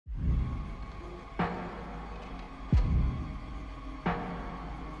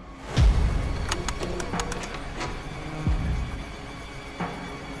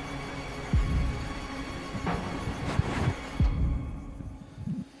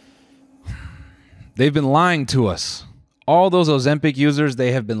they've been lying to us. All those Ozempic users,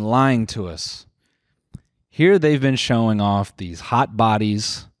 they have been lying to us. Here they've been showing off these hot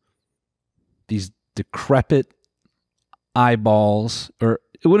bodies, these decrepit eyeballs, or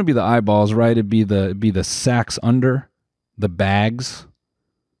it wouldn't be the eyeballs, right? It'd be the sacks under, the bags,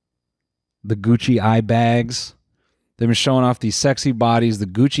 the Gucci eye bags. They've been showing off these sexy bodies, the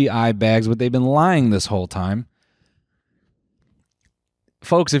Gucci eye bags, but they've been lying this whole time.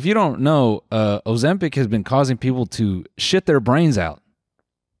 Folks, if you don't know, Ozempic has been causing people to shit their brains out.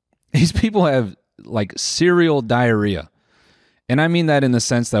 These people have like serial diarrhea. And I mean that in the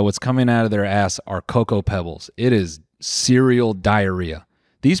sense that what's coming out of their ass are Cocoa Pebbles. It is serial diarrhea.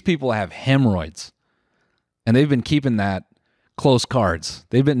 These people have hemorrhoids. And they've been keeping that close cards.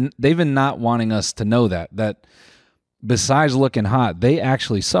 They've been not wanting us to know that besides looking hot, they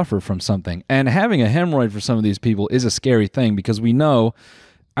actually suffer from something. And having a hemorrhoid for some of these people is a scary thing because I know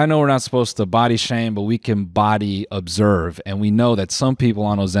we're not supposed to body shame, but we can body observe. And we know that some people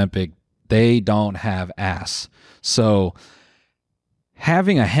on Ozempic, they don't have ass. So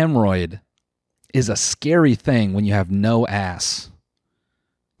having a hemorrhoid is a scary thing when you have no ass.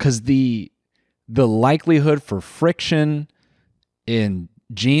 Because the likelihood for friction in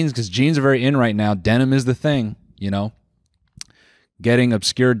jeans, because jeans are very in right now, denim is the thing. You know, getting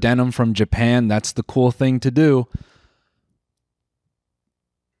obscure denim from Japan, that's the cool thing to do.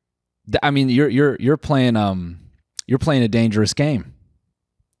 I mean, you're playing a dangerous game.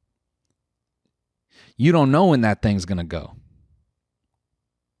 You don't know when that thing's gonna go.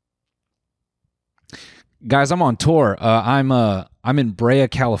 Guys, I'm on tour. I'm in Brea,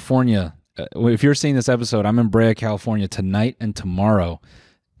 California. If you're seeing this episode, I'm in Brea, California tonight and tomorrow,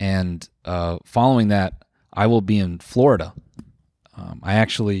 and following that, I will be in Florida. I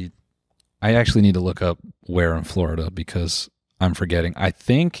actually need to look up where in Florida because I'm forgetting. I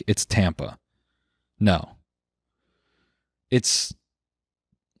think it's Tampa. No. If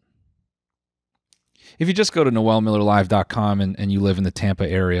you just go to noelmillerlive.com and you live in the Tampa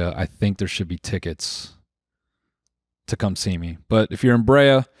area, I think there should be tickets to come see me. But if you're in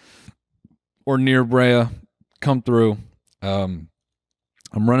Brea or near Brea, come through. I'm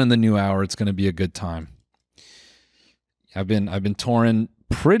running the new hour. It's going to be a good time. I've been touring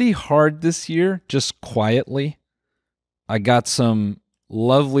pretty hard this year, just quietly. I got some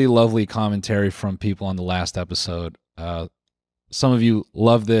lovely, lovely commentary from people on the last episode. Some of you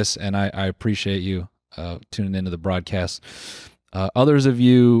love this, and I appreciate you tuning into the broadcast. Others of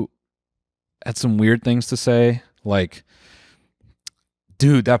you had some weird things to say, like,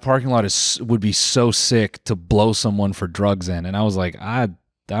 dude, that parking lot would be so sick to blow someone for drugs in. And I was like, I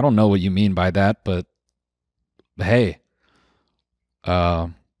don't know what you mean by that, but hey,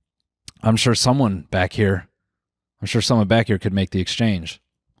 I'm sure someone back here could make the exchange.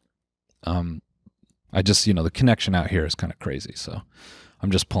 I just, the connection out here is kind of crazy. So I'm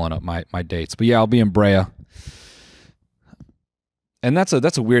just pulling up my dates, but yeah, I'll be in Brea. And that's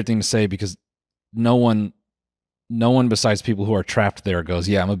a weird thing to say because no one besides people who are trapped there goes,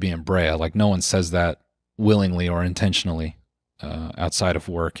 yeah, I'm gonna be in Brea. Like no one says that willingly or intentionally, outside of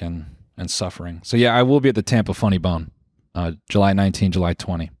work and suffering. So yeah, I will be at the Tampa Funny Bone. July 19, July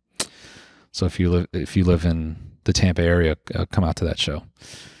 20. So if you live in the Tampa area, come out to that show.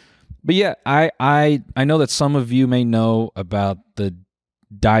 But yeah, I know that some of you may know about the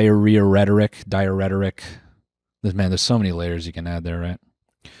Diarrhea Rhetoric. Man, there's so many layers you can add there, right?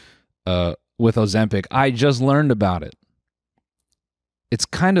 With Ozempic, I just learned about it. It's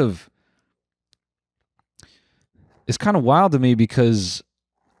kind of wild to me because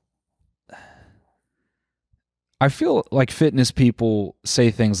I feel like fitness people say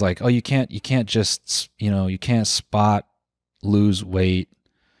things like, "Oh, you can't just, you can't spot lose weight.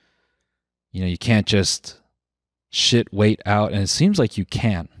 You can't just shit weight out." And it seems like you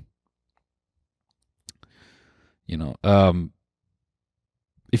can.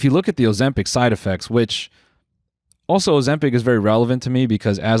 If you look at the Ozempic side effects, which also Ozempic is very relevant to me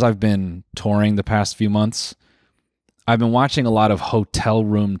because as I've been touring the past few months, I've been watching a lot of hotel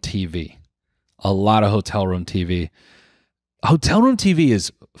room TV. Hotel room TV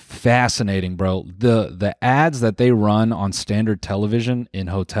is fascinating, bro. The ads that they run on standard television in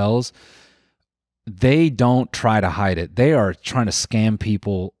hotels, they don't try to hide it. They are trying to scam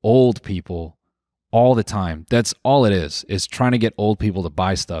people, old people, all the time. That's all it is trying to get old people to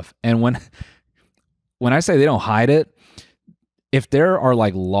buy stuff. And when I say they don't hide it, if there are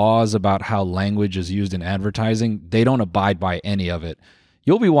like laws about how language is used in advertising, they don't abide by any of it.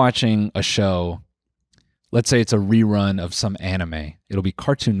 You'll be watching a show, let's say it's a rerun of some anime. It'll be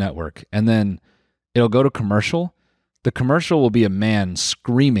Cartoon Network, and then it'll go to commercial. The commercial will be a man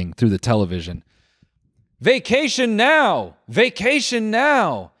screaming through the television, Vacation now. Vacation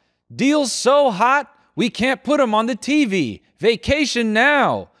now. Deals so hot, we can't put them on the TV. Vacation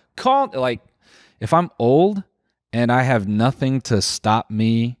now. Call, like, if I'm old and I have nothing to stop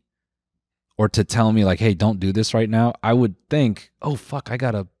me or to tell me like, hey, don't do this right now, I would think, oh fuck, I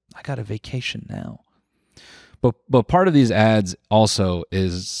got a vacation now. But part of these ads also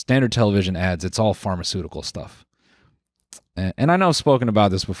is standard television ads. It's all pharmaceutical stuff. And I know I've spoken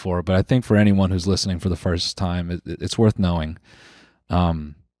about this before, but I think for anyone who's listening for the first time, it's worth knowing.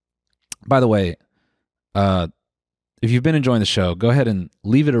 By the way, if you've been enjoying the show, go ahead and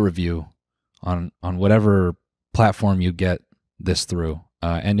leave it a review on whatever platform you get this through.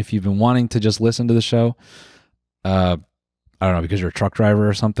 And if you've been wanting to just listen to the show, I don't know, because you're a truck driver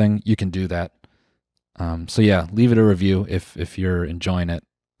or something, you can do that. So yeah, leave it a review if you're enjoying it,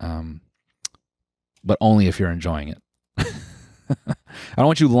 but only if you're enjoying it. I don't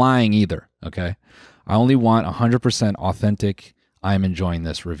want you lying either, okay? I only want 100% authentic, I'm enjoying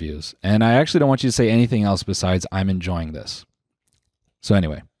this reviews. And I actually don't want you to say anything else besides I'm enjoying this. So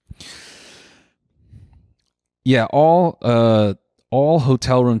anyway. Yeah, all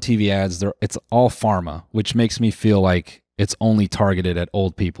hotel room TV ads, it's all pharma, which makes me feel like it's only targeted at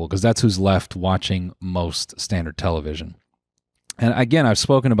old people because that's who's left watching most standard television. And again, I've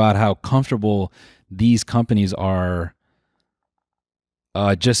spoken about how comfortable these companies are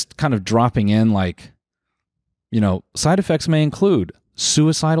just kind of dropping in like, side effects may include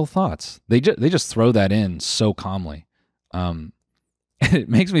suicidal thoughts. They just throw that in so calmly. And it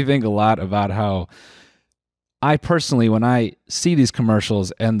makes me think a lot about how I personally, when I see these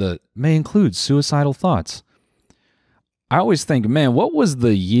commercials and the may include suicidal thoughts, I always think, man, what was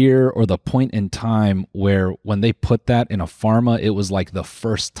the year or the point in time where when they put that in a pharma, it was like the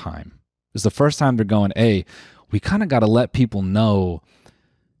first time. It's the first time they're going, hey, we kind of got to let people know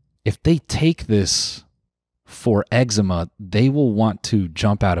if they take this for eczema, they will want to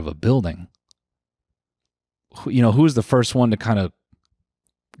jump out of a building. Who's the first one to kind of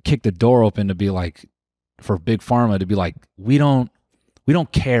kick the door open to be like, for big pharma to be like, we don't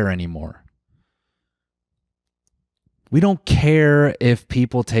care anymore. We don't care if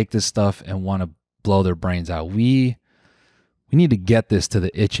people take this stuff and want to blow their brains out. We need to get this to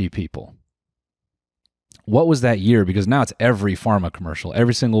the itchy people. What was that year? Because now it's every pharma commercial.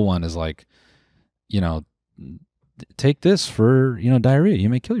 Every single one is like, take this for, diarrhea. You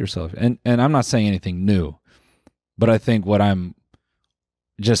may kill yourself. And I'm not saying anything new, but I think what I'm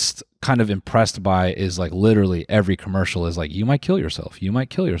just kind of impressed by is like literally every commercial is like, you might kill yourself. You might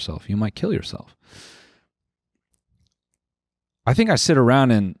kill yourself. You might kill yourself. I think I sit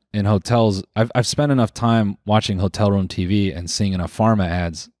around in hotels. I've spent enough time watching hotel room TV and seeing enough pharma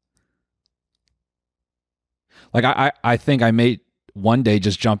ads. Like I think I may one day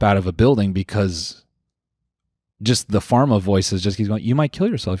just jump out of a building because just the pharma voices just keeps going, you might kill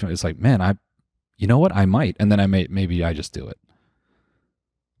yourself. It's like, man, you know what? I might. And then maybe I just do it.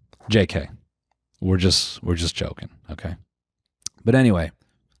 JK. We're just joking. Okay. But anyway,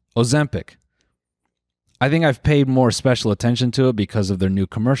 Ozempic. I think I've paid more special attention to it because of their new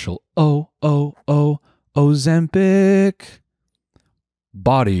commercial. Oh, Ozempic.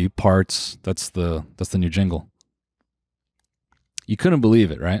 Body parts. That's the new jingle. You couldn't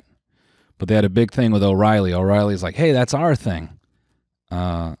believe it, right? But they had a big thing with O'Reilly. O'Reilly's like, hey, that's our thing.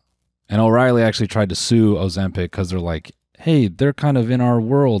 And O'Reilly actually tried to sue Ozempic because they're like, hey, they're kind of in our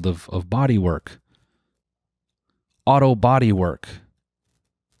world of body work. Auto body work.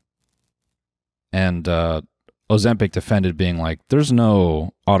 And Ozempic defended being like, there's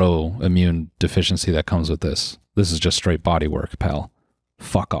no autoimmune deficiency that comes with this. This is just straight body work, pal.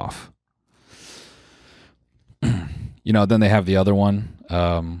 Fuck off. Then they have the other one.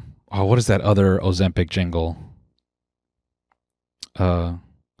 What is that other Ozempic jingle?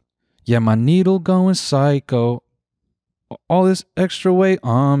 Yeah, my needle going psycho. All this extra weight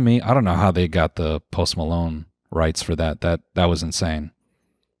on me. I don't know how they got the Post Malone rights for that. That was insane.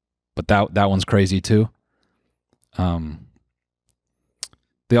 But that one's crazy too. They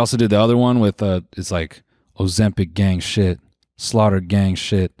also did the other one with it's like Ozempic gang shit, Slaughter gang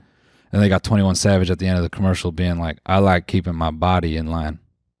shit. And they got 21 Savage at the end of the commercial being like, I like keeping my body in line.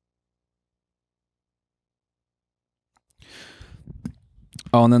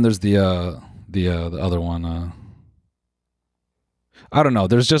 Oh, and then there's the other one. I don't know.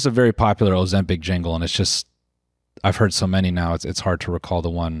 There's just a very popular Ozempic jingle, and it's just, I've heard so many now, it's hard to recall the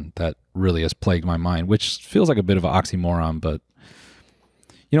one that really has plagued my mind, which feels like a bit of an oxymoron, but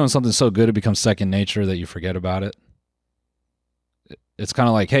when something's so good it becomes second nature that you forget about it. It's kind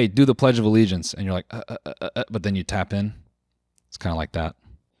of like, hey, do the Pledge of Allegiance, and you're like, but then you tap in. It's kind of like that.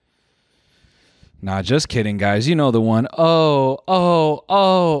 Nah, just kidding, guys. You know the one. Ozempic.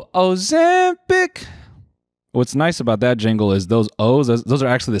 What's nice about that jingle is those O's, those are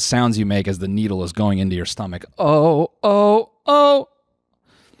actually the sounds you make as the needle is going into your stomach. Oh.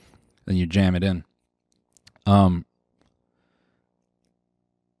 Then you jam it in.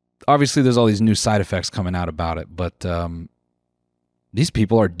 Obviously, there's all these new side effects coming out about it, but these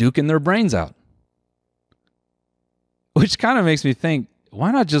people are duking their brains out. Which kind of makes me think,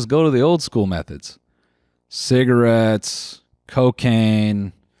 why not just go to the old school methods? Cigarettes,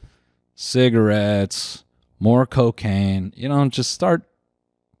 cocaine, cigarettes, more cocaine. Just start.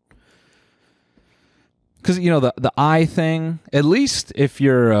 Because, the eye thing, at least if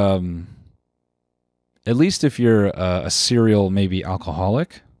you're a serial maybe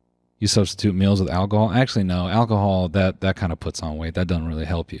alcoholic, you substitute meals with alcohol. Actually, no, alcohol, that kind of puts on weight. That doesn't really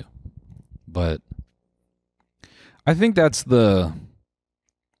help you. But I think that's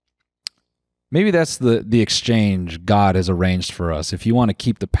maybe that's the exchange God has arranged for us. If you want to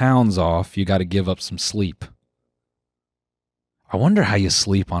keep the pounds off, you got to give up some sleep. I wonder how you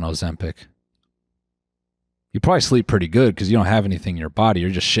sleep on Ozempic. You probably sleep pretty good because you don't have anything in your body. You're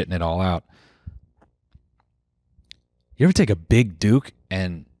just shitting it all out. You ever take a big Duke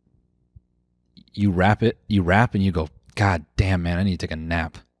and you wrap and you go, God damn, man, I need to take a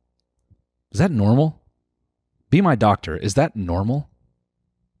nap. Is that normal? Be my doctor. Is that normal?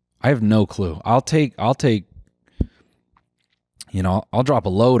 I have no clue. I'll drop a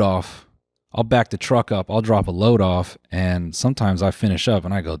load off. I'll back the truck up. I'll drop a load off. And sometimes I finish up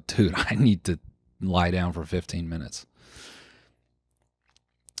and I go, dude, I need to lie down for 15 minutes.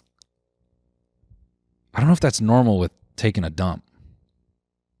 I don't know if that's normal with taking a dump.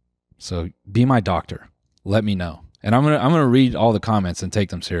 So be my doctor. Let me know. And I'm gonna read all the comments and take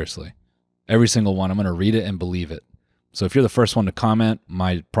them seriously. Every single one. I'm gonna read it and believe it. So if you're the first one to comment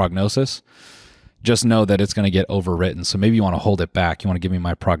my prognosis, just know that it's going to get overwritten. So maybe you want to hold it back. You want to give me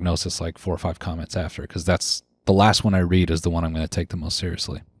my prognosis like 4 or 5 comments after, because that's the last one I read is the one I'm going to take the most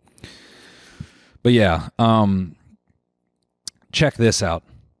seriously. But yeah, check this out.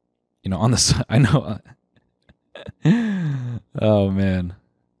 On the I know. Oh man,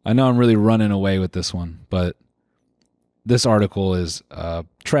 I know I'm really running away with this one, but this article is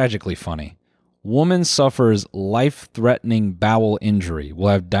tragically funny. Woman suffers life-threatening bowel injury, will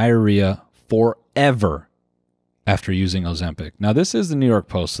have diarrhea forever after using Ozempic. Now, this is the New York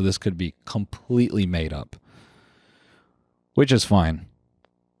Post, so this could be completely made up, which is fine,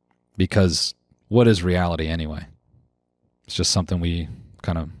 because what is reality anyway? It's just something we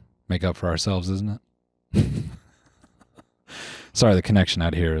kind of make up for ourselves, isn't it? Sorry, the connection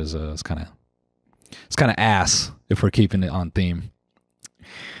out here is kind of ass if we're keeping it on theme.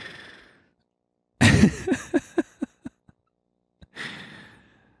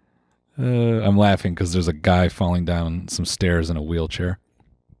 I'm laughing because there's a guy falling down some stairs in a wheelchair.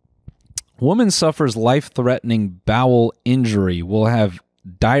 Woman suffers life-threatening bowel injury, will have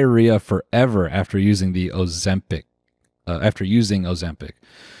diarrhea forever after using the Ozempic.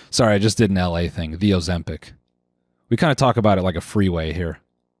 Sorry, I just did an LA thing. The Ozempic. We kind of talk about it like a freeway here,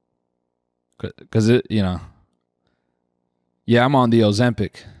 because yeah, I'm on the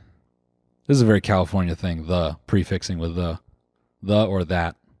Ozempic. This is a very California thing. The prefixing with the or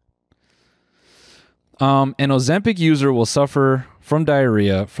that. An Ozempic user will suffer from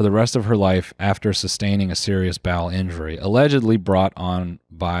diarrhea for the rest of her life after sustaining a serious bowel injury, allegedly brought on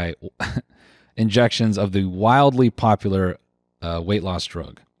by injections of the wildly popular weight loss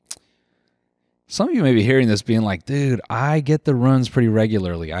drug. Some of you may be hearing this being like, dude, I get the runs pretty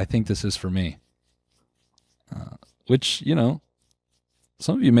regularly. I think this is for me. Which,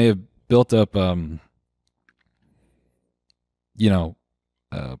 some of you may have built up,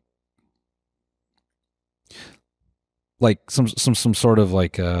 like some sort of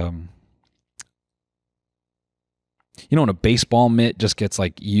like, when a baseball mitt just gets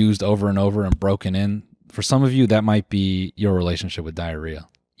like used over and over and broken in. For some of you, that might be your relationship with diarrhea.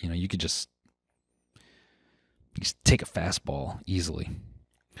 You could just take a fastball easily.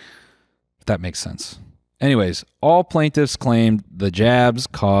 If that makes sense. Anyways, all plaintiffs claimed the jabs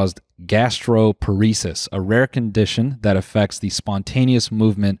caused gastroparesis, a rare condition that affects the spontaneous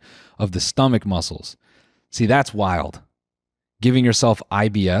movement of the stomach muscles. See, that's wild. Giving yourself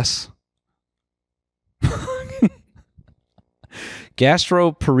IBS.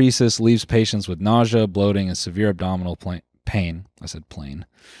 Gastroparesis leaves patients with nausea, bloating, and severe abdominal pain. I said plain.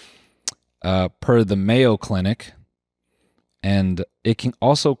 Per the Mayo Clinic. And it can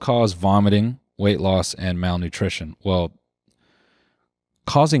also cause vomiting, weight loss, and malnutrition. Well,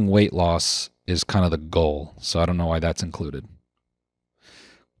 causing weight loss is kind of the goal, so I don't know why that's included.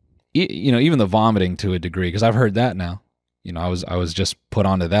 even the vomiting to a degree, because I've heard that now. I was just put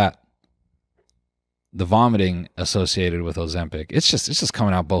onto that. The vomiting associated with Ozempic. It's just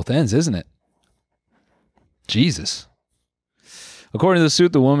coming out both ends, isn't it? Jesus. According to the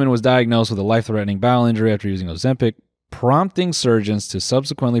suit, the woman was diagnosed with a life-threatening bowel injury after using Ozempic, prompting surgeons to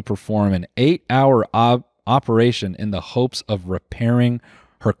subsequently perform an 8-hour operation in the hopes of repairing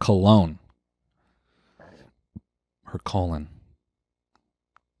her colon. Her colon.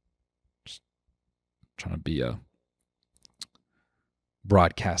 Just trying to be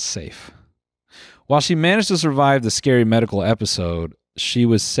broadcast safe. While she managed to survive the scary medical episode, she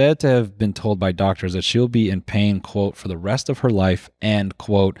was said to have been told by doctors that she'll be in pain, quote, for the rest of her life and,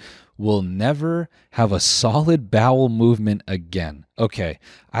 quote, will never have a solid bowel movement again. Okay,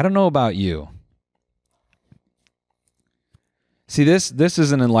 I don't know about you. See, this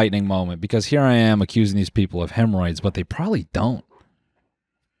is an enlightening moment, because here I am accusing these people of hemorrhoids, but they probably don't.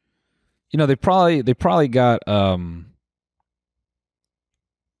 They probably got a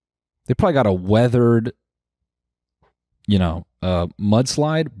weathered,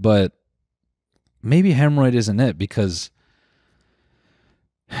 mudslide, but maybe hemorrhoid isn't it, because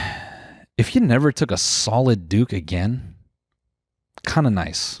if you never took a solid Duke again, kind of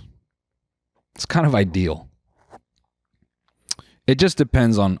nice. It's kind of ideal. It just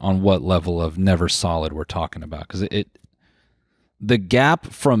depends on what level of never solid we're talking about, because the gap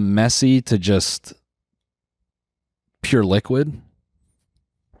from messy to just pure liquid,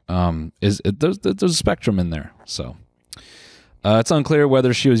 there's a spectrum in there. So it's unclear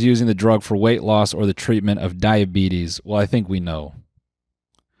whether she was using the drug for weight loss or the treatment of diabetes. Well, I think we know.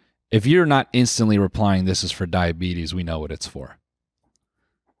 If you're not instantly replying, this is for diabetes, we know what it's for.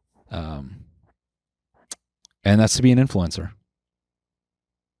 And that's to be an influencer.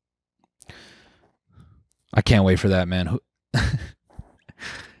 I can't wait for that, man.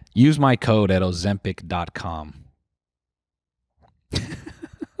 Use my code at ozempic.com.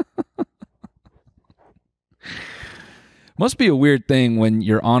 Must be a weird thing when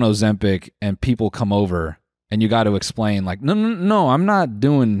you're on Ozempic and people come over and you got to explain, like, no, I'm not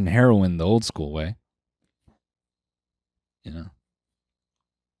doing heroin the old school way. No,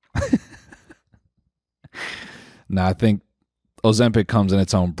 I think Ozempic comes in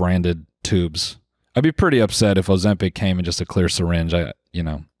its own branded tubes. I'd be pretty upset if Ozempic came in just a clear syringe. I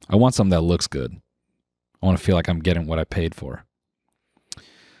want something that looks good. I want to feel like I'm getting what I paid for.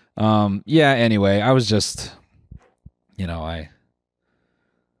 Anyway, I was just, I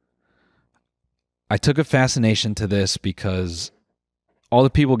took a fascination to this because all the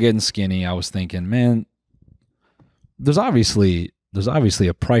people getting skinny, I was thinking, man, there's obviously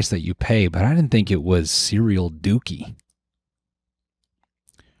a price that you pay, but I didn't think it was serial dookie.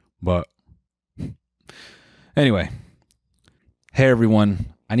 But anyway, hey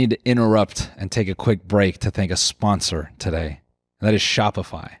everyone, I need to interrupt and take a quick break to thank a sponsor today, and that is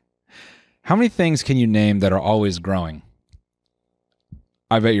Shopify. How many things can you name that are always growing?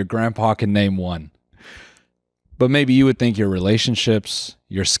 I bet your grandpa can name one. But maybe you would think your relationships,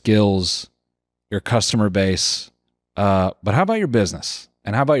 your skills, your customer base. But how about your business?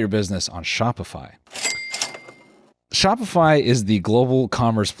 And how about your business on Shopify? Shopify is the global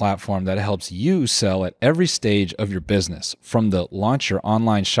commerce platform that helps you sell at every stage of your business, from the launch your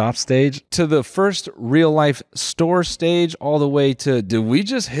online shop stage to the first real-life store stage, all the way to, did we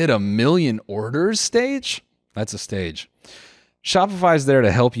just hit 1 million orders stage? That's a stage. Shopify is there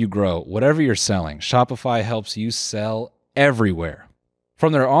to help you grow whatever you're selling. Shopify helps you sell everywhere.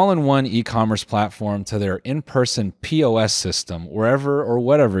 From their all-in-one e-commerce platform to their in-person POS system, wherever or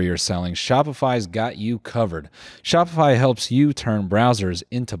whatever you're selling, Shopify's got you covered. Shopify helps you turn browsers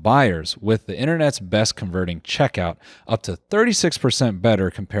into buyers with the internet's best converting checkout, up to 36%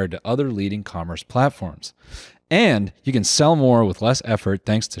 better compared to other leading commerce platforms. And you can sell more with less effort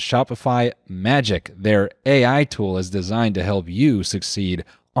thanks to Shopify Magic. Their AI tool is designed to help you succeed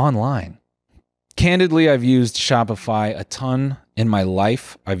online. Candidly, I've used Shopify a ton in my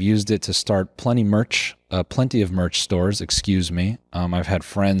life. I've used it to start plenty of merch stores, I've had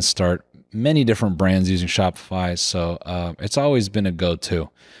friends start many different brands using Shopify, so it's always been a go-to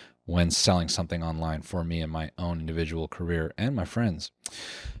when selling something online for me in my own individual career and my friends.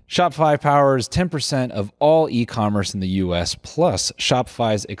 Shopify powers 10% of all e-commerce in the US, plus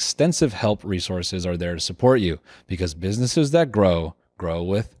Shopify's extensive help resources are there to support you, because businesses that grow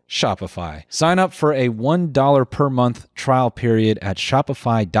with Shopify. Sign up for a $1 per month trial period at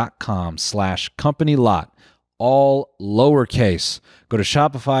shopify.com/companylot, all lowercase. Go to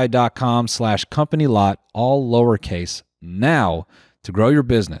shopify.com/companylot, all lowercase, now to grow your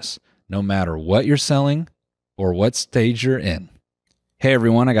business, no matter what you're selling or what stage you're in. Hey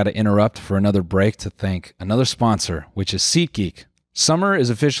everyone, I got to interrupt for another break to thank another sponsor, which is SeatGeek. Summer is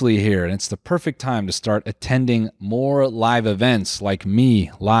officially here, and it's the perfect time to start attending more live events like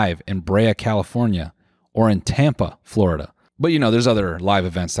me live in Brea, California, or in Tampa, Florida. But there's other live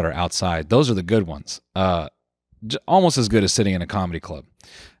events that are outside. Those are the good ones. Almost as good as sitting in a comedy club.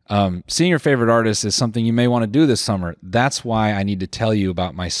 Seeing your favorite artist is something you may want to do this summer. That's why I need to tell you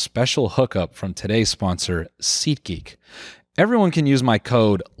about my special hookup from today's sponsor, SeatGeek. Everyone can use my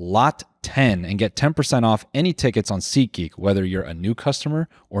code LOT10 and get 10% off any tickets on SeatGeek, whether you're a new customer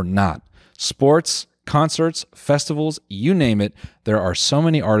or not. Sports, concerts, festivals, you name it. There are so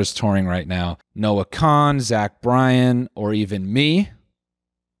many artists touring right now. Noah Khan, Zach Bryan, or even me.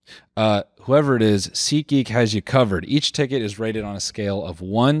 Whoever it is, SeatGeek has you covered. Each ticket is rated on a scale of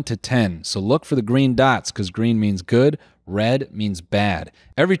 1 to 10. So look for the green dots because green means good, red means bad.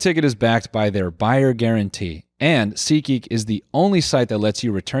 Every ticket is backed by their buyer guarantee. And SeatGeek is the only site that lets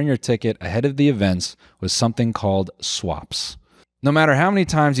you return your ticket ahead of the events with something called swaps. No matter how many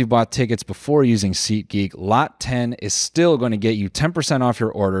times you bought tickets before using SeatGeek, Lot 10 is still going to get you 10% off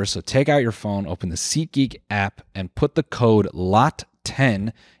your order. So take out your phone, open the SeatGeek app, and put the code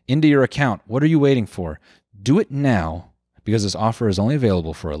LOT10 into your account. What are you waiting for? Do it now because this offer is only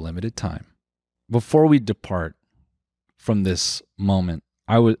available for a limited time. Before we depart from this moment,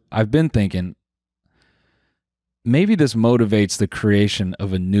 I've been thinking, maybe this motivates the creation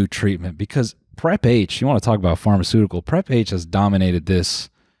of a new treatment because Prep H, you want to talk about pharmaceutical, Prep H has dominated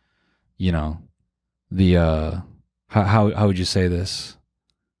this, how would you say this?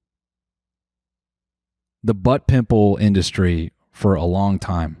 The butt pimple industry for a long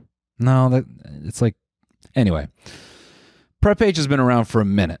time. Anyway, Prep H has been around for a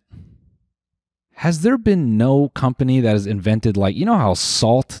minute. Has there been no company that has invented, how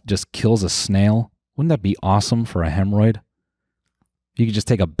salt just kills a snail? Wouldn't that be awesome for a hemorrhoid? You could just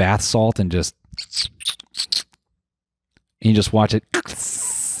take a bath salt and you just watch it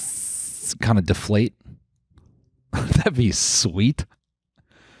kind of deflate. That'd be sweet.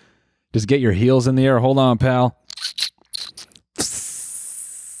 Just get your heels in the air. Hold on, pal.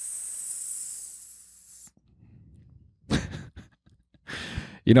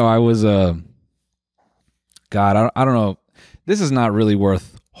 I was God, I don't know. This is not really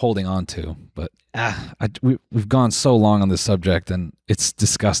worth holding on to, but we've gone so long on this subject and it's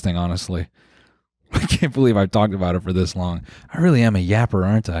disgusting, honestly. I can't believe I've talked about it for this long. I really am a yapper,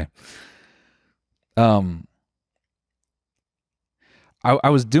 aren't I? I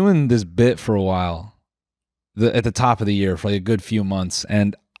was doing this bit for a while at the top of the year for a good few months,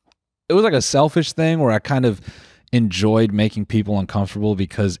 and it was like a selfish thing where I kind of enjoyed making people uncomfortable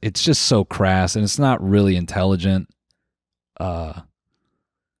because it's just so crass and it's not really intelligent.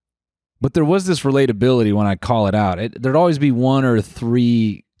 But there was this relatability when I call it out. There'd always be one or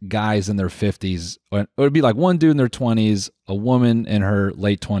three guys in their 50s. It would be like one dude in their 20s, a woman in her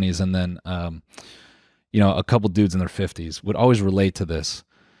late 20s, and then a couple dudes in their 50s would always relate to this.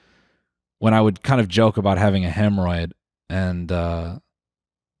 When I would kind of joke about having a hemorrhoid, and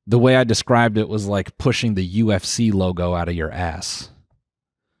the way I described it was like pushing the UFC logo out of your ass.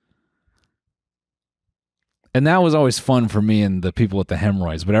 And that was always fun for me and the people with the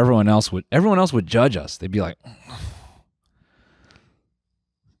hemorrhoids, but everyone else would judge us. They'd be like,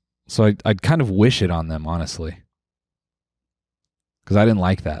 so I'd kind of wish it on them, honestly, because I didn't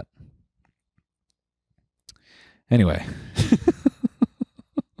like that. Anyway,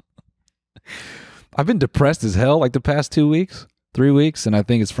 I've been depressed as hell like the past 3 weeks, and I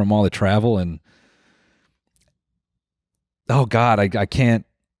think it's from all the travel and oh God, I can't.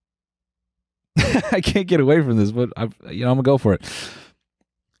 I can't get away from this, but I'm gonna go for it.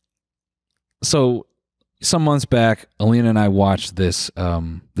 So, some months back, Alina and I watched this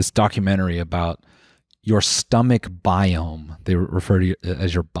documentary about your stomach biome. They refer to it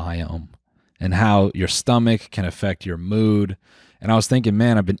as your biome, and how your stomach can affect your mood. And I was thinking,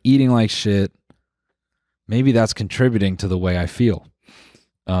 man, I've been eating like shit. Maybe that's contributing to the way I feel.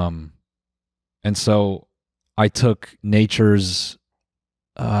 And so I took nature's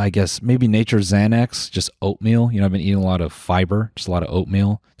nature's Xanax, just oatmeal. I've been eating a lot of fiber, just a lot of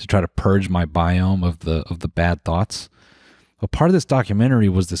oatmeal to try to purge my biome of the bad thoughts. But part of this documentary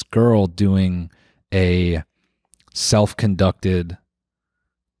was this girl doing a self-conducted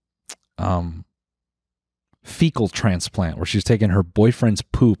fecal transplant where she's taking her boyfriend's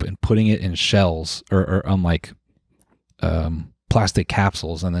poop and putting it in shells or on plastic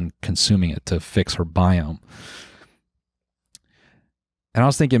capsules and then consuming it to fix her biome. And I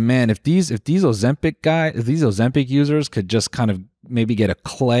was thinking, man, if these Ozempic users could just kind of maybe get a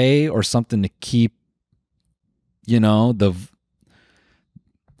clay or something to keep,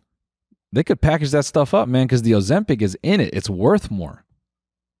 They could package that stuff up, man, because the Ozempic is in it. It's worth more.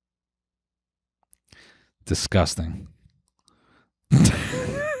 Disgusting.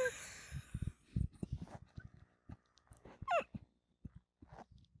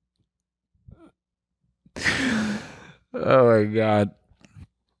 Oh my God.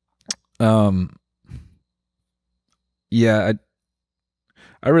 Yeah,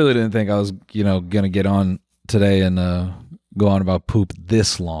 I really didn't think I was, gonna get on today and go on about poop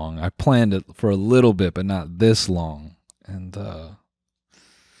this long. I planned it for a little bit, but not this long. And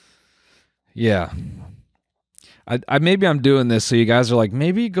yeah. I maybe I'm doing this so you guys are like,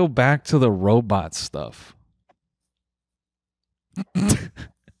 maybe go back to the robot stuff.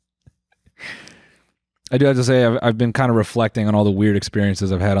 I do have to say I've been kind of reflecting on all the weird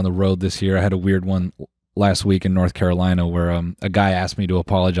experiences I've had on the road this year. I had a weird one last week in North Carolina where a guy asked me to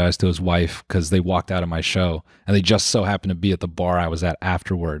apologize to his wife because they walked out of my show and they just so happened to be at the bar I was at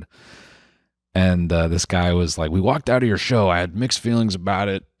afterward. And this guy was like, we walked out of your show. I had mixed feelings about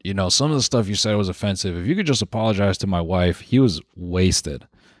it. Some of the stuff you said was offensive. If you could just apologize to my wife. He was wasted.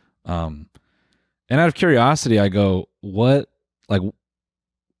 And out of curiosity, I go, what? Like,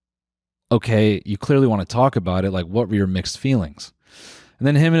 okay, you clearly want to talk about it. Like, what were your mixed feelings? And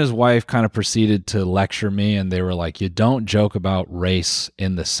then him and his wife kind of proceeded to lecture me, and they were like, you don't joke about race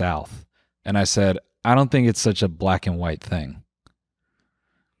in the South. And I said, I don't think it's such a black and white thing.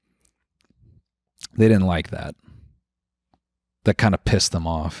 They didn't like that. That kind of pissed them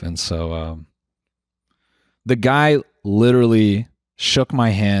off. And so the guy literally shook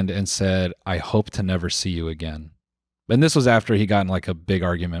my hand and said, I hope to never see you again. And this was after he got in like a big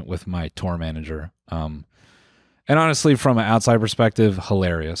argument with my tour manager. And honestly, from an outside perspective,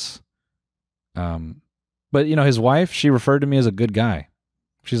 hilarious. But, his wife, she referred to me as a good guy.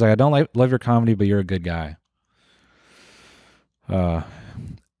 She's like, I don't love your comedy, but you're a good guy. And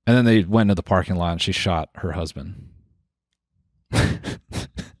then they went into the parking lot and she shot her husband.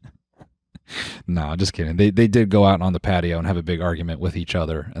 No, just kidding. They did go out on the patio and have a big argument with each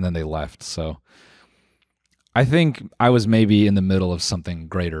other, and then they left. So I think I was maybe in the middle of something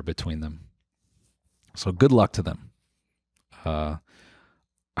greater between them. So good luck to them. I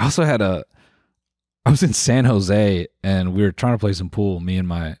also had I was in San Jose and we were trying to play some pool, me and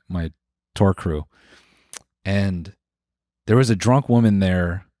my tour crew. And there was a drunk woman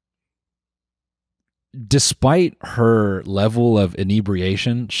there. Despite her level of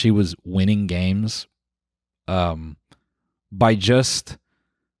inebriation, she was winning games by just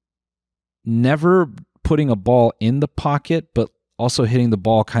never putting a ball in the pocket, but also hitting the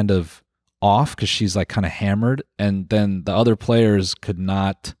ball kind of off because she's like kind of hammered. And then the other players could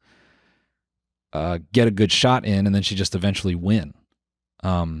not get a good shot in, and then she just eventually win.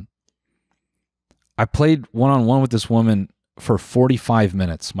 I played one-on-one with this woman for 45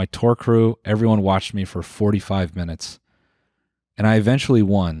 minutes. My tour crew, everyone watched me for 45 minutes. And I eventually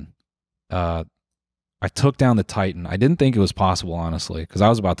won. I took down the Titan. I didn't think it was possible, honestly, because I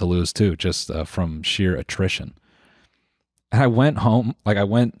was about to lose too, just from sheer attrition. And I went home, I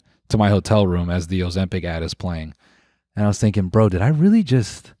went to my hotel room as the Ozempic ad is playing. And I was thinking, bro, did I really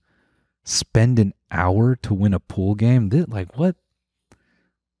just spend an hour to win a pool game? What?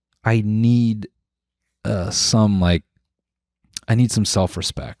 I need I need some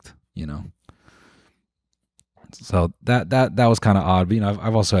self-respect, So that was kind of odd. But,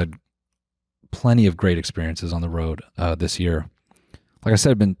 I've also had plenty of great experiences on the road this year. Like I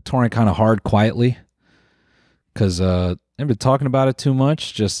said, I've been touring kind of hard quietly because I haven't been talking about it too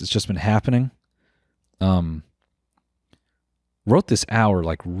much. It's just been happening. Wrote this hour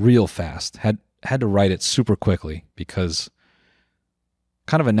real fast. Had to write it super quickly because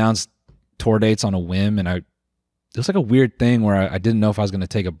kind of announced tour dates on a whim, and it was like a weird thing where I didn't know if I was going to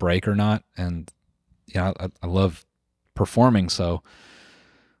take a break or not. And I love performing, so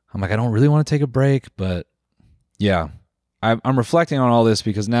I'm like, I don't really want to take a break, but yeah, I'm reflecting on all this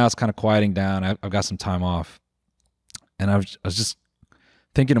because now it's kind of quieting down. I've got some time off, and I was just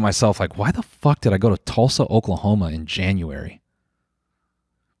thinking to myself, why the fuck did I go to Tulsa, Oklahoma in January?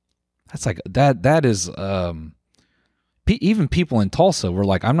 That's that is even people in Tulsa were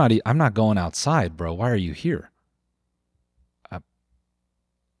like, I'm not going outside, bro. Why are you here?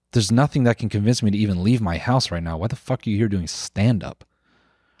 There's nothing that can convince me to even leave my house right now. Why the fuck are you here doing stand-up?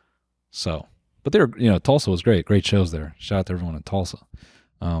 So, but Tulsa was great. Great shows there. Shout out to everyone in Tulsa.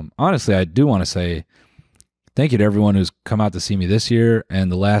 Honestly, I do want to say thank you to everyone who's come out to see me this year and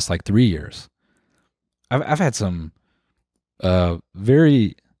the last 3 years. I've had some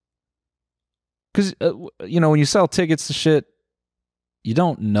very... Because, when you sell tickets to shit, you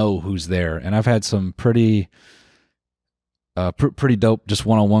don't know who's there. And I've had some pretty pretty dope, just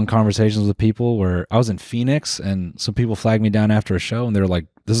one-on-one conversations with people where I was in Phoenix and some people flagged me down after a show and they're like,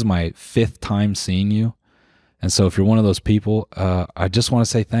 this is my 5th time seeing you. And so if you're one of those people, I just want to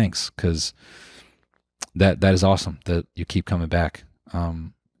say thanks, because that is awesome that you keep coming back.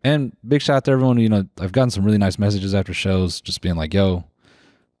 And big shout out to everyone. I've gotten some really nice messages after shows just being like, yo,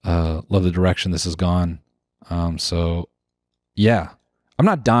 love the direction this has gone. So yeah, I'm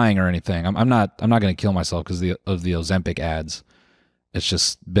not dying or anything. I'm not going to kill myself because of the Ozempic ads. It's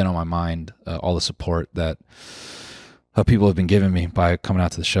just been on my mind, all the support that people have been giving me by coming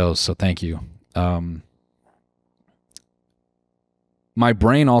out to the shows. So thank you. My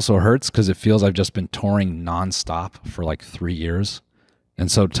brain also hurts because it feels I've just been touring nonstop for like 3 years. And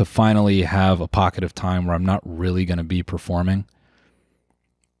so to finally have a pocket of time where I'm not really going to be performing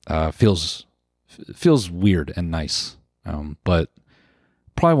feels weird and nice. But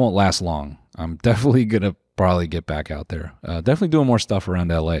probably won't last long. I'm definitely going to probably get back out there. Definitely doing more stuff around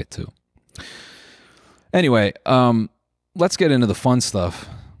LA too. Anyway, let's get into the fun stuff.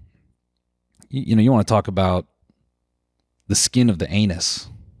 You want to talk about the skin of the anus.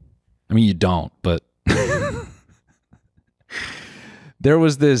 I mean, you don't, but there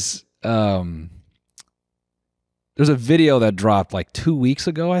was this, there's a video that dropped like 2 weeks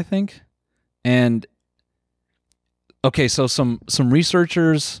ago, I think. And okay, so some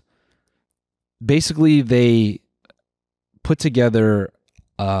researchers, basically they put together,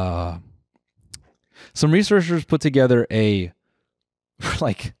 a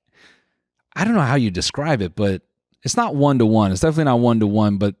like, I don't know how you describe it, but it's not one-to-one. It's definitely not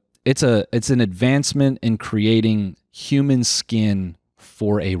one-to-one, but it's an advancement in creating human skin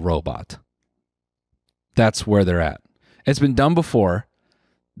for a robot. That's where they're at. It's been done before.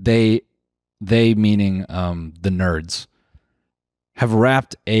 They meaning the nerds, have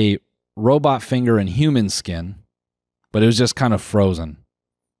wrapped a robot finger in human skin, but it was just kind of frozen.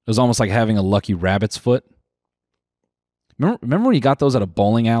 It was almost like having a lucky rabbit's foot. Remember when you got those at a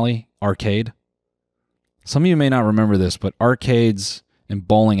bowling alley arcade? Some of you may not remember this, but arcades and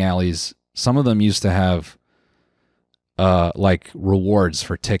bowling alleys, some of them used to have like rewards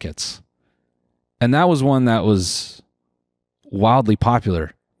for tickets. And that was one that was wildly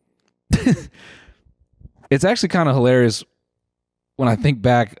popular. It's actually kind of hilarious when I think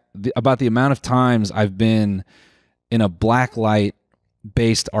back about the amount of times I've been in a blacklight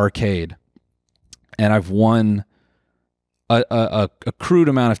based arcade and I've won a crude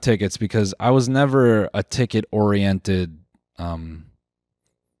amount of tickets because I was never a ticket oriented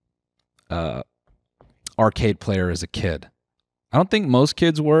arcade player as a kid. I don't think most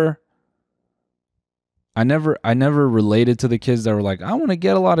kids were. I never related to the kids that were like, I want to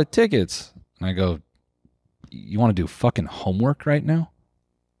get a lot of tickets. And I go, you want to do fucking homework right now?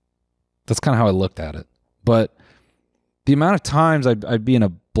 That's kind of how I looked at it. But the amount of times I'd be in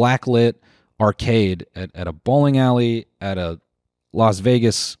a blacklit arcade at a bowling alley, at a Las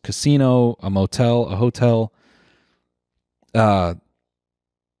Vegas casino, a motel, a hotel. How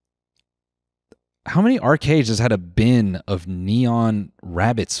many arcades just had a bin of neon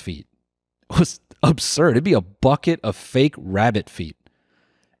rabbit's feet? It was absurd. It'd be a bucket of fake rabbit feet.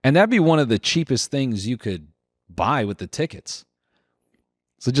 And that'd be one of the cheapest things you could buy with the tickets.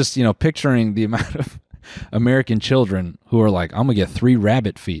 So just, picturing the amount of American children who are like, I'm going to get 3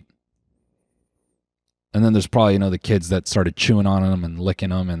 rabbit feet. And then there's probably, the kids that started chewing on them and licking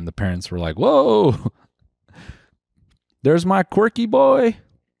them. And the parents were like, whoa, there's my quirky boy.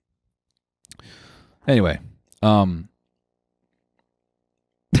 Anyway,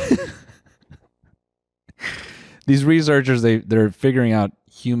 these researchers, they're figuring out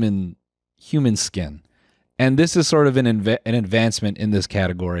human skin. And this is sort of an advancement in this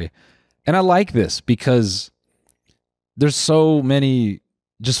category. And I like this because there's so many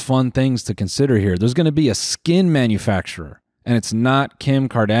just fun things to consider here. There's going to be a skin manufacturer, and it's not Kim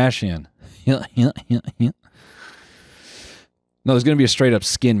Kardashian. No, there's going to be a straight up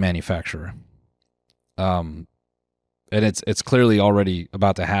skin manufacturer. And it's clearly already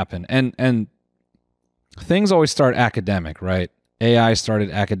about to happen. And things always start academic, right? AI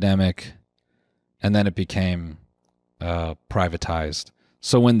started academic, and then it became privatized.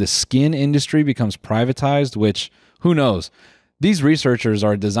 So when the skin industry becomes privatized, which, who knows? These researchers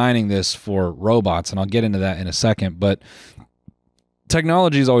are designing this for robots, and I'll get into that in a second, but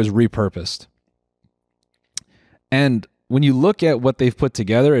technology is always repurposed. And when you look at what they've put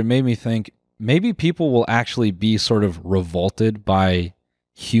together, it made me think maybe people will actually be sort of revolted by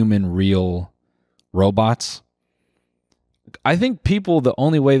human real robots. I think people, the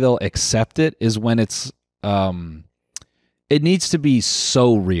only way they'll accept it is when it needs to be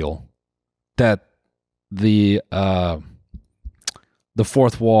so real that the the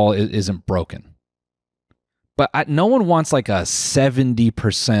fourth wall isn't broken. But no one wants like a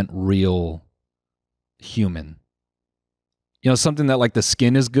 70% real human. You know, something that like the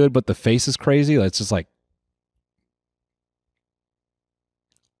skin is good, but the face is crazy. It's just like.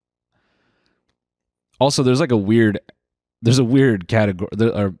 Also, there's a weird category,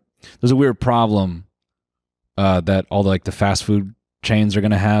 there's a weird problem that all the fast food chains are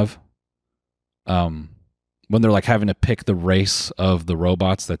going to have when they're like having to pick the race of the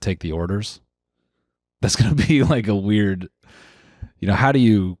robots that take the orders. That's going to be like a weird, you know, how do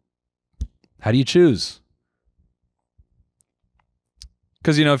you choose?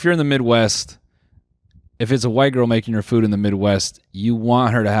 Because, you know, if you're in the Midwest, if it's a white girl making your food in the Midwest, you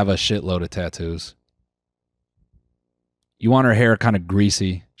want her to have a shitload of tattoos. You want her hair kind of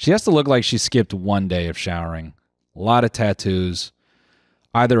greasy. She has to look like she skipped one day of showering. A lot of tattoos.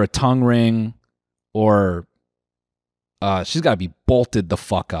 Either a tongue ring or she's got to be bolted the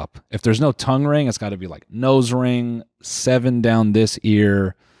fuck up. If there's no tongue ring, it's got to be like nose ring, 7 down this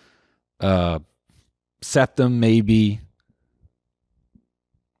ear, septum maybe.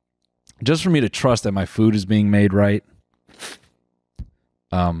 Just for me to trust that my food is being made right.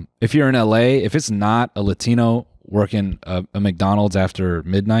 If you're in LA, if it's not a Latino working a McDonald's after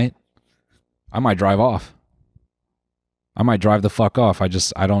midnight, I might drive off. I might drive the fuck off.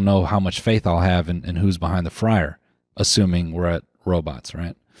 I don't know how much faith I'll have in who's behind the fryer, assuming we're at robots,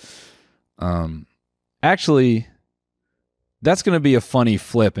 right? Actually, that's going to be a funny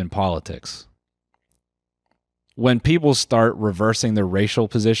flip in politics. When people start reversing their racial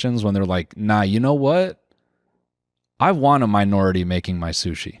positions, when they're like, nah, you know what? I want a minority making my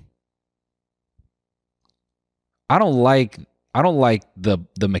sushi. I don't like the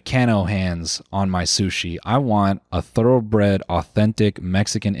Meccano hands on my sushi. I want a thoroughbred, authentic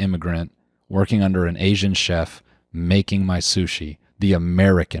Mexican immigrant working under an Asian chef making my sushi the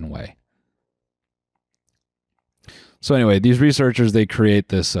American way. So anyway, these researchers, they create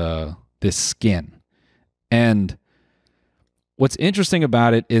this skin. And what's interesting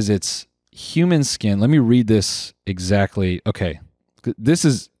about it is it's human skin. Let me read this exactly. Okay, this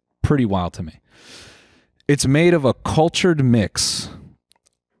is pretty wild to me. It's made of a cultured mix.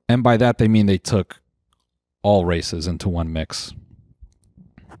 And by that, they mean they took all races into one mix.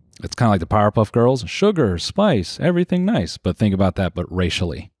 It's kind of like the Powerpuff Girls. Sugar, spice, everything nice. But think about that, but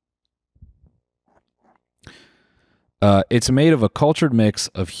racially. It's made of a cultured mix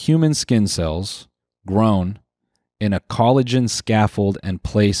of human skin cells grown in a collagen scaffold and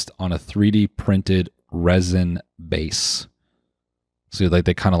placed on a 3D printed resin base. So like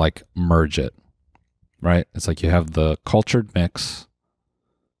they kind of like merge it, right? It's like you have the cultured mix,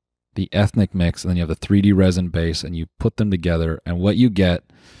 the ethnic mix, and then you have the 3D resin base, and you put them together, and what you get,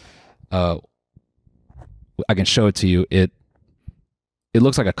 I can show it to you. It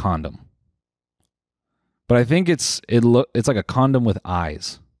looks like a condom, but I think it's like a condom with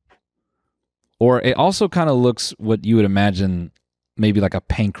eyes. Or it also kind of looks what you would imagine maybe like a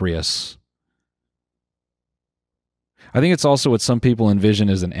pancreas. I think it's also what some people envision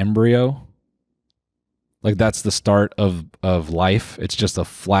as an embryo. Like that's the start of life. It's just a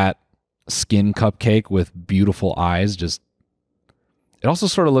flat skin cupcake with beautiful eyes. It also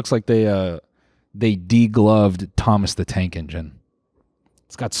sort of looks like they degloved Thomas the Tank Engine.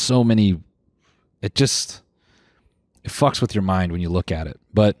 It's got so many. It fucks with your mind when you look at it.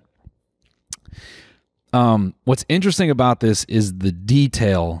 But what's interesting about this is the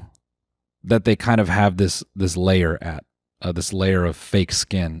detail that they kind of have this layer this layer of fake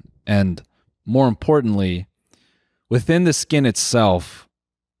skin. And more importantly, within the skin itself,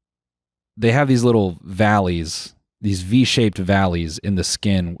 they have these little valleys, these V-shaped valleys in the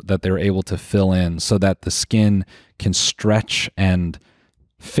skin that they're able to fill in so that the skin can stretch and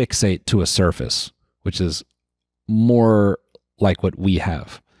fixate to a surface, which is more like what we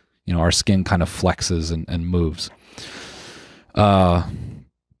have. You know, our skin kind of flexes and moves.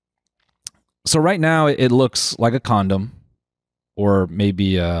 So right now it looks like a condom, or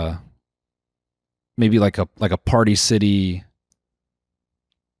maybe like a Party City,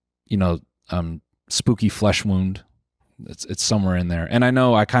 you know, spooky flesh wound. It's somewhere in there. And I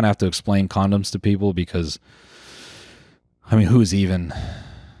know I kind of have to explain condoms to people because, I mean, who's even?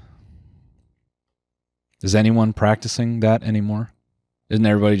 Is anyone practicing that anymore? Isn't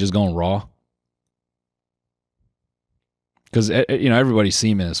everybody just going raw? Because, you know, everybody's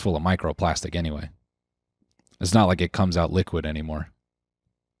semen is full of microplastic anyway. It's not like it comes out liquid anymore.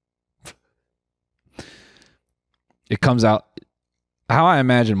 It comes out... How I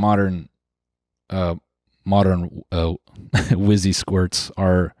imagine modern Wizzy squirts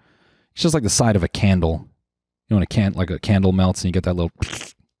are... It's just like the side of a candle. You know, when like a candle melts and you get that little,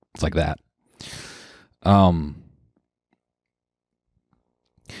 it's like that. And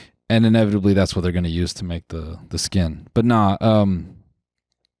inevitably that's what they're going to use to make the skin. But nah,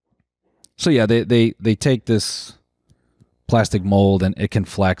 so yeah, they take this plastic mold and it can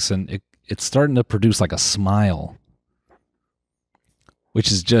flex and it's starting to produce like a smile,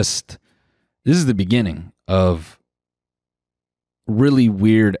 which is just, this is the beginning of really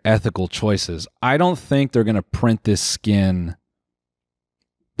weird ethical choices. I don't think they're going to print this skin.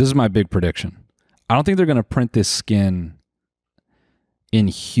 This is my big prediction. I don't think they're going to print this skin in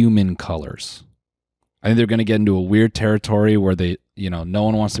human colors. I think they're going to get into a weird territory where they, you know, no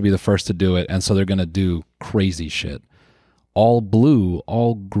one wants to be the first to do it. And so they're going to do crazy shit. All blue,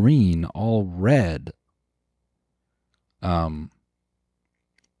 all green, all red. But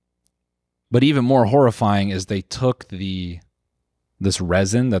even more horrifying is they took this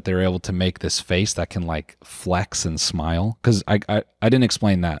resin that they're able to make this face that can like flex and smile. Because I didn't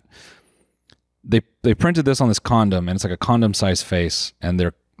explain that. They printed this on this condom, and it's like a condom size face, and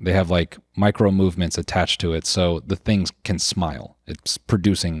they have like micro movements attached to it, so the things can smile. It's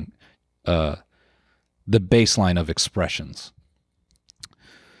producing the baseline of expressions.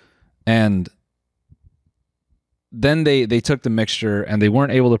 And then they took the mixture and they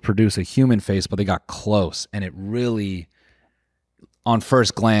weren't able to produce a human face, but they got close, and it really, on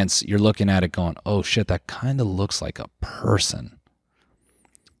first glance, you're looking at it going, oh shit, that kind of looks like a person.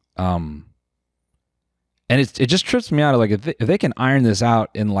 And it just trips me out. Like if they can iron this out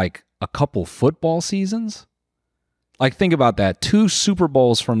in like a couple football seasons, like think about that. 2 Super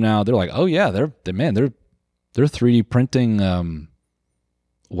Bowls from now, they're like, oh yeah, they're 3D printing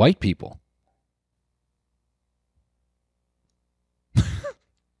white people.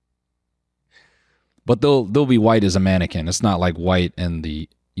 But they'll be white as a mannequin. It's not like white in the,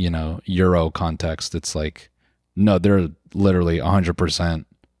 you know, Euro context. It's like, no, they're literally 100%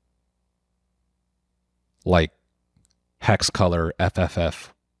 like hex color FFF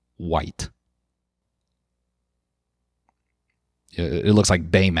white. It looks like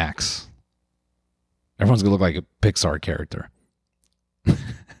Baymax. Everyone's gonna look like a Pixar character.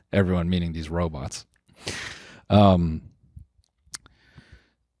 Everyone, meaning these robots.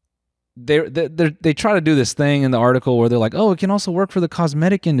 They try to do this thing in the article where they're like, oh, it can also work for the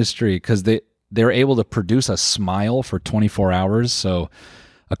cosmetic industry because they're able to produce a smile for 24 hours. So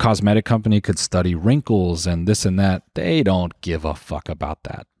a cosmetic company could study wrinkles and this and that. They don't give a fuck about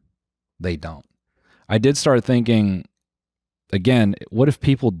that. They don't. I did start thinking, again, what if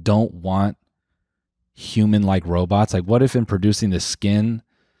people don't want human-like robots? Like, what if in producing this skin,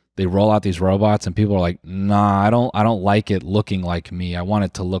 they roll out these robots and people are like, nah, I don't like it looking like me. I want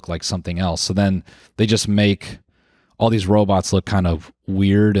it to look like something else. So then they just make all these robots look kind of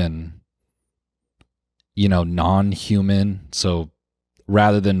weird and, you know, non-human. So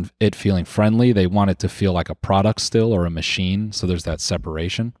rather than it feeling friendly, they want it to feel like a product still or a machine. So there's that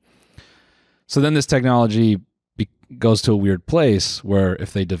separation. So then this technology goes to a weird place where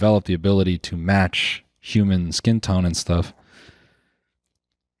if they develop the ability to match human skin tone and stuff,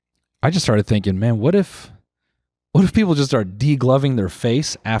 I just started thinking, man, what if people just start degloving their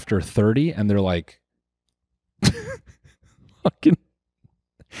face after 30 and they're like, fucking,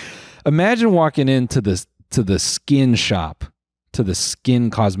 imagine walking into the skin shop, to the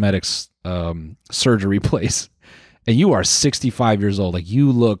skin cosmetics surgery place, and you are 65 years old. Like,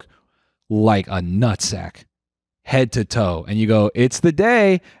 you look like a nutsack, head to toe, and you go, it's the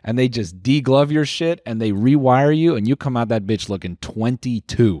day, and they just deglove your shit and they rewire you, and you come out that bitch looking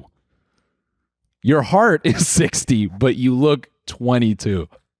 22. Your heart is 60, but you look 22.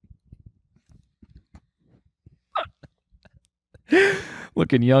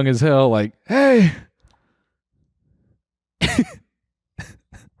 Looking young as hell, like, hey.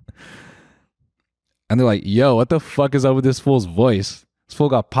 And they're like, yo, what the fuck is up with this fool's voice? This fool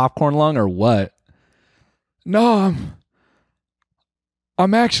got popcorn lung or what? No,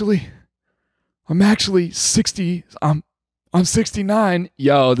 I'm actually 60. I'm 69.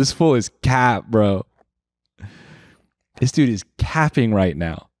 Yo, this fool is cap, bro. This dude is capping right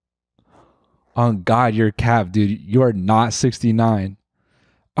now. On God, you're cap, dude. You are not 69.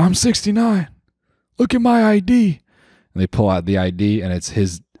 I'm 69. Look at my ID. And they pull out the ID, and it's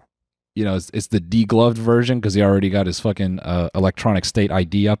his, you know, it's the degloved version because he already got his fucking electronic state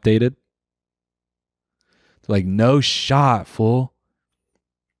ID updated. It's like, no shot, fool.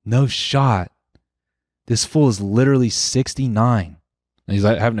 No shot. This fool is literally 69. And he's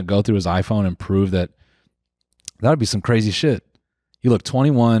like having to go through his iPhone and prove that would be some crazy shit. You look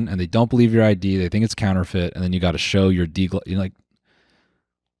 21 and they don't believe your ID. They think it's counterfeit. And then you got to show your degloved. You're like,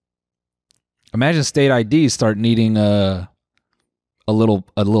 Imagine state IDs start needing a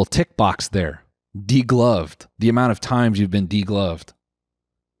little tick box there. Degloved. The amount of times you've been degloved.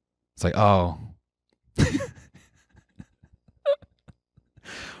 It's like, oh.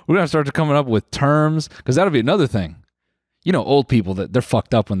 We're going to start coming up with terms, because that'll be another thing. You know, old people, that they're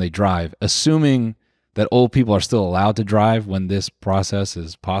fucked up when they drive. Assuming that old people are still allowed to drive when this process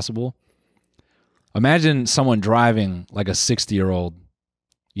is possible. Imagine someone driving like a 60-year-old,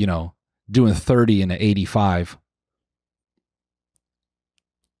 you know, doing 30 in an 85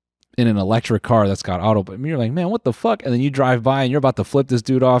 in an electric car that's got auto. But you're like, man, what the fuck? And then you drive by and you're about to flip this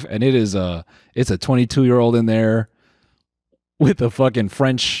dude off, and it's a 22-year-old in there with a fucking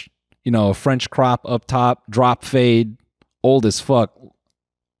French, you know, a French crop up top, drop fade, old as fuck.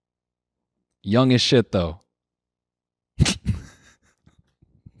 Young as shit, though.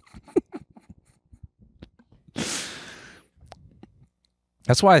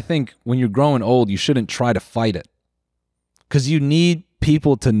 That's why I think when you're growing old, you shouldn't try to fight it. Because you need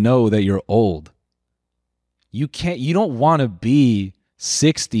people to know that you're old. You don't want to be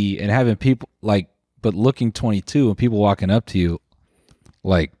 60 and having people like, but looking 22 and people walking up to you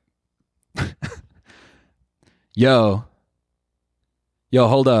like, yo,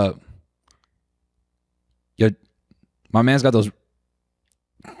 hold up. Yo, my man's got those.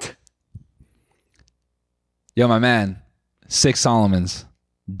 Yo, my man, 6 Solomons,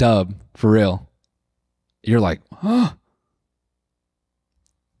 dub, for real. You're like, huh?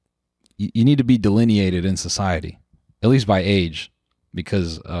 You need to be delineated in society, at least by age,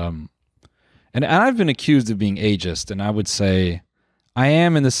 because, and I've been accused of being ageist, and I would say I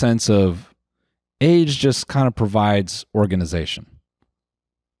am in the sense of age just kind of provides organization.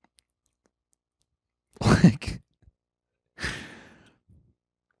 Like,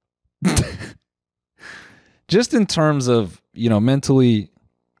 just in terms of, you know, mentally,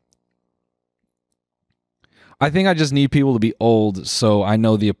 I think I just need people to be old so I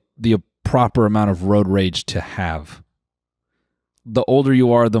know the proper amount of road rage to have. The older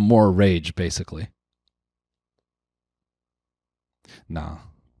you are, the more rage, basically. No,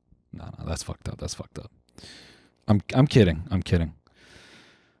 that's fucked up. That's fucked up. I'm kidding.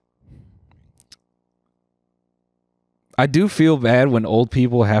 I do feel bad when old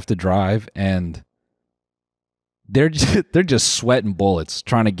people have to drive and they're just sweating bullets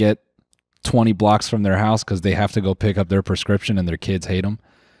trying to get 20 blocks from their house because they have to go pick up their prescription and their kids hate them.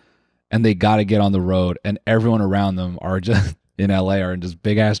 And they got to get on the road, and everyone around them are just in LA are in just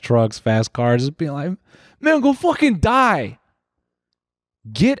big ass trucks, fast cars, just being like, man, go fucking die.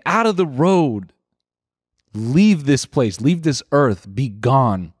 Get out of the road. Leave this place. Leave this earth. Be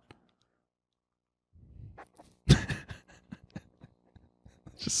gone.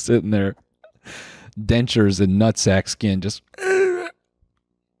 Just sitting there, dentures and nutsack skin, just.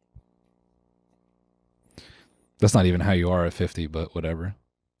 That's not even how you are at 50, but whatever.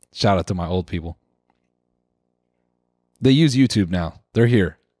 Shout out to my old people. They use YouTube now. They're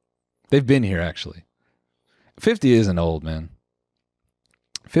here. They've been here, actually. 50 isn't old, man.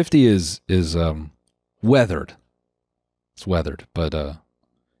 50 is weathered. It's weathered, but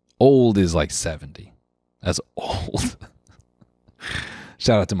old is like 70. That's old.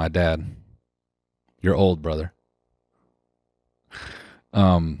 Shout out to my dad. You're old, brother.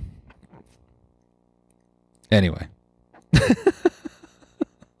 Anyway.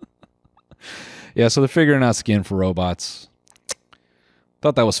 Yeah, so they're figuring out skin for robots.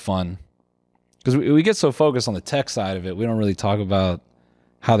 Thought that was fun. Because we get so focused on the tech side of it, we don't really talk about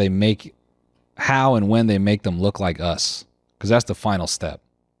how and when they make them look like us. Because that's the final step.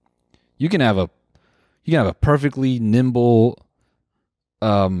 You can have a perfectly nimble,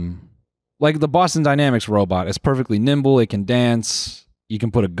 like the Boston Dynamics robot. It's perfectly nimble. It can dance. You can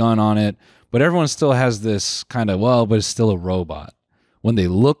put a gun on it. But everyone still has this kind of, well, but it's still a robot. When they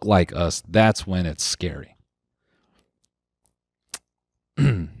look like us, that's when it's scary.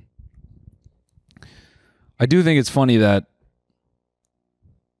 I do think it's funny that,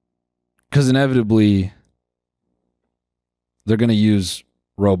 because inevitably they're going to use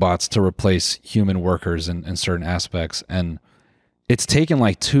robots to replace human workers in certain aspects. And it's taken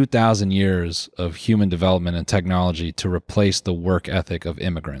like 2,000 years of human development and technology to replace the work ethic of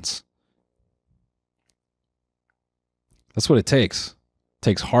immigrants. That's what it takes. It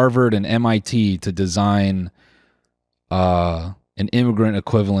takes Harvard and MIT to design an immigrant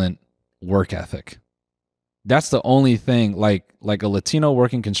equivalent work ethic. That's the only thing, like a Latino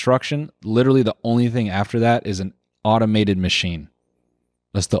working construction, literally the only thing after that is an automated machine.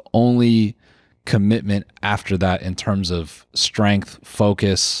 That's the only commitment after that in terms of strength,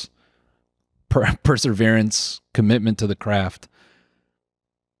 focus, perseverance, commitment to the craft.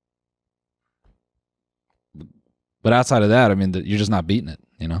 But outside of that, I mean, you're just not beating it,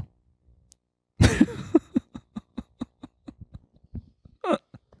 you know?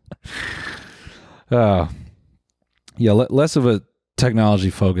 Yeah, less of a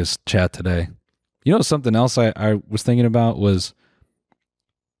technology-focused chat today. You know, something else I was thinking about was,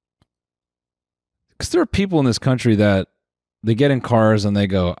 because there are people in this country that they get in cars and they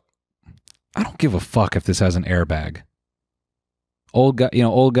go, I don't give a fuck if this has an airbag. Old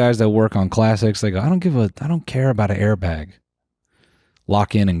guys that work on classics, they go, I don't care about an airbag.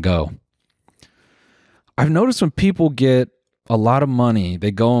 Lock in and go. I've noticed when people get a lot of money,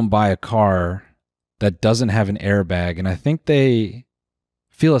 they go and buy a car that doesn't have an airbag, and I think they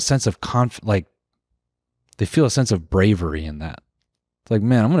feel a sense of they feel a sense of bravery in that. It's like,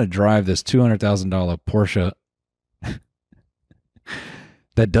 man, I'm going to drive this $200,000 Porsche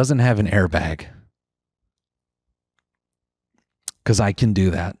that doesn't have an airbag because I can do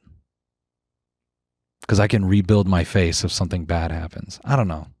that. Because I can rebuild my face if something bad happens. I don't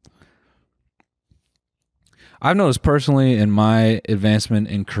know. I've noticed personally in my advancement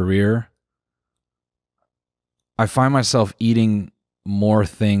in career, I find myself eating more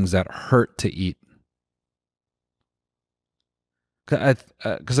things that hurt to eat.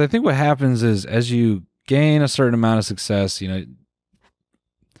 Because I think what happens is as you gain a certain amount of success, you know,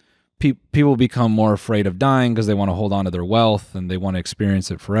 people become more afraid of dying because they want to hold on to their wealth and they want to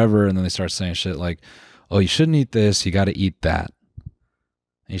experience it forever. And then they start saying shit like, oh, you shouldn't eat this. You got to eat that.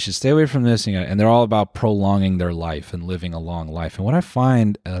 And you should stay away from this. And they're all about prolonging their life and living a long life. And what I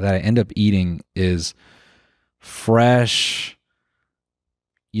find that I end up eating is fresh,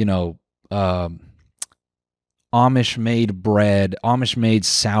 you know, Amish-made bread, Amish-made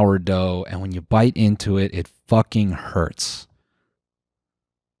sourdough. And when you bite into it, it fucking hurts.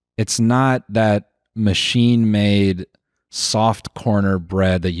 It's not that machine-made soft corner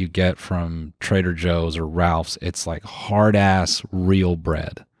bread that you get from Trader Joe's or Ralph's. It's like hard-ass real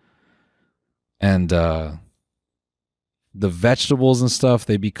bread. And the vegetables and stuff,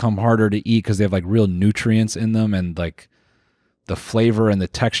 they become harder to eat because they have like real nutrients in them, and like the flavor and the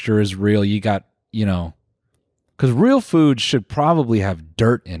texture is real. You got, you know, because real food should probably have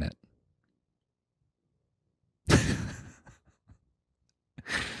dirt in it.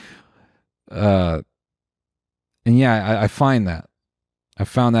 And yeah, I find that. I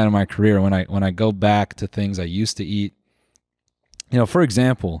found that in my career when I go back to things I used to eat. You know, for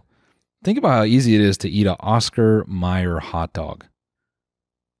example, think about how easy it is to eat an Oscar Mayer hot dog.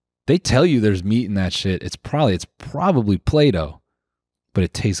 They tell you there's meat in that shit. It's probably Play-Doh, but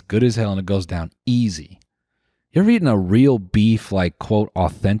it tastes good as hell and it goes down easy. You ever eaten a real beef, like, quote,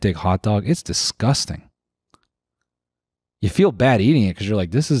 authentic hot dog? It's disgusting. You feel bad eating it because you're like,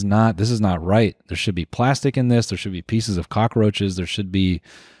 this is not right. There should be plastic in this. There should be pieces of cockroaches. There should be,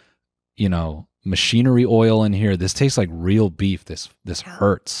 you know, machinery oil in here. This tastes like real beef. This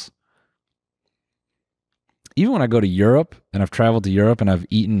hurts. Even when I go to Europe, and I've traveled to Europe and I've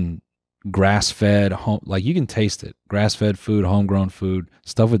eaten grass-fed, like you can taste it. Grass-fed food, homegrown food,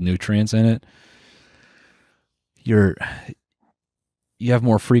 stuff with nutrients in it. You have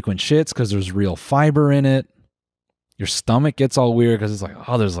more frequent shits because there's real fiber in it. Your stomach gets all weird because it's like,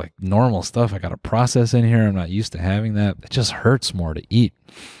 oh, there's like normal stuff I got to process in here. I'm not used to having that. It just hurts more to eat.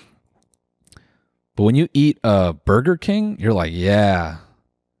 But when you eat a Burger King, you're like, yeah,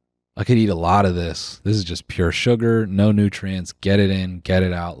 I could eat a lot of this. This is just pure sugar, no nutrients. Get it in, get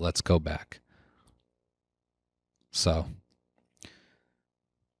it out. Let's go back. So,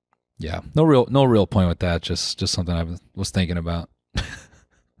 yeah, no real point with that. Just something I was thinking about.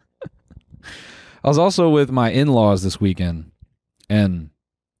 I was also with my in-laws this weekend, and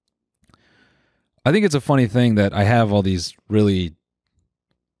I think it's a funny thing that I have all these really,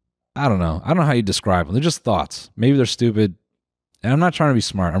 I don't know how you describe them. They're just thoughts. Maybe they're stupid, and I'm not trying to be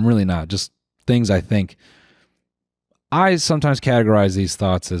smart. I'm really not. Just things I think. I sometimes categorize these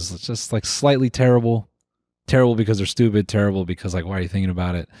thoughts as just like slightly terrible. Terrible because they're stupid. Terrible because like, why are you thinking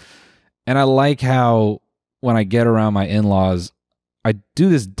about it? And I like how when I get around my in-laws, I do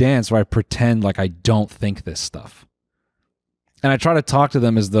this dance where I pretend like I don't think this stuff. And I try to talk to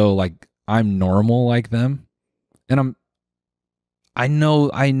them as though like I'm normal like them. And I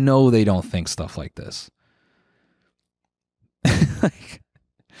know they don't think stuff like this. Like,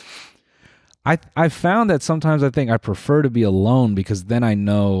 I found that sometimes I think I prefer to be alone because then I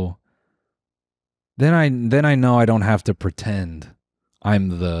know I don't have to pretend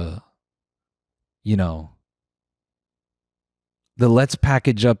I'm the, you know, the let's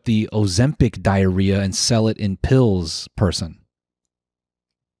package up the Ozempic diarrhea and sell it in pills person.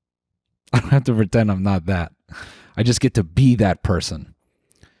 I don't have to pretend I'm not that. I just get to be that person.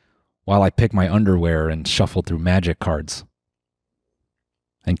 while I pick my underwear and shuffle through Magic cards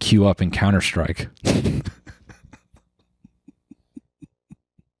and queue up in Counter-Strike.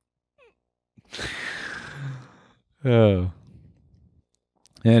 Oh.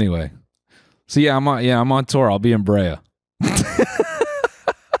 Anyway. So yeah, I'm on tour. I'll be in Brea.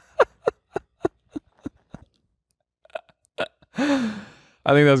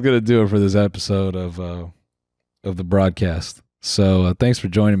 I think that's going to do it for this episode of the broadcast. So thanks for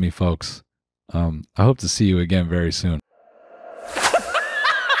joining me, folks. I hope to see you again very soon.